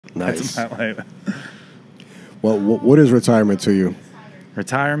Nice. That's my life. Well, what is retirement to you?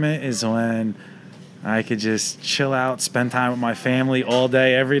 Retirement is when I could just chill out, spend time with my family all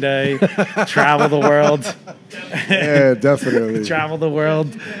day, every day, travel the world. Yeah, definitely. Travel the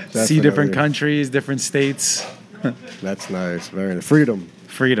world, see different countries, different states. That's nice. Very nice. Freedom.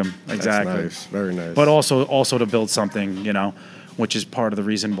 Freedom, exactly. That's nice. Very nice. But also to build something, you know, which is part of the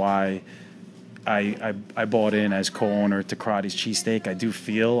reason why I bought in as co-owner to Crotty's Cheesesteak. I do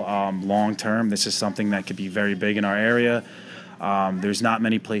feel long term this is something that could be very big in our area. There's not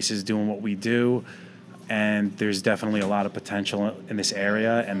many places doing what we do, and there's definitely a lot of potential in this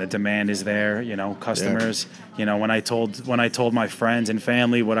area, and the demand is there. You know, customers. Yeah. You know, when I told my friends and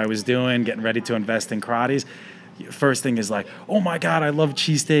family what I was doing, getting ready to invest in Crotty's, first thing is like, oh my God, I love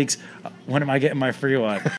cheesesteaks. When am I getting my free one?